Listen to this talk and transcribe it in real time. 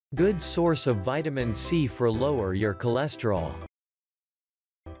Good source of vitamin C for lower your cholesterol.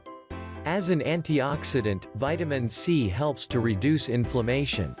 As an antioxidant, vitamin C helps to reduce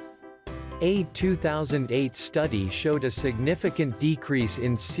inflammation. A 2008 study showed a significant decrease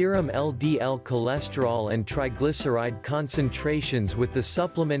in serum LDL cholesterol and triglyceride concentrations with the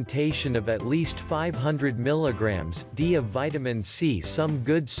supplementation of at least 500 mg/d of vitamin C. Some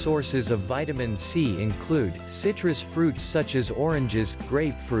good sources of vitamin C include citrus fruits such as oranges,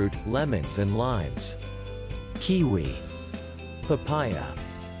 grapefruit, lemons and limes, kiwi, papaya,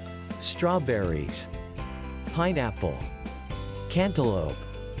 strawberries, pineapple, cantaloupe,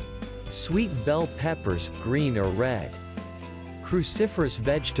 sweet bell peppers, green or red, cruciferous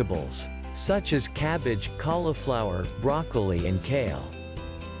vegetables, such as cabbage, cauliflower, broccoli and kale,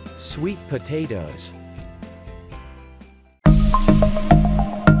 sweet potatoes,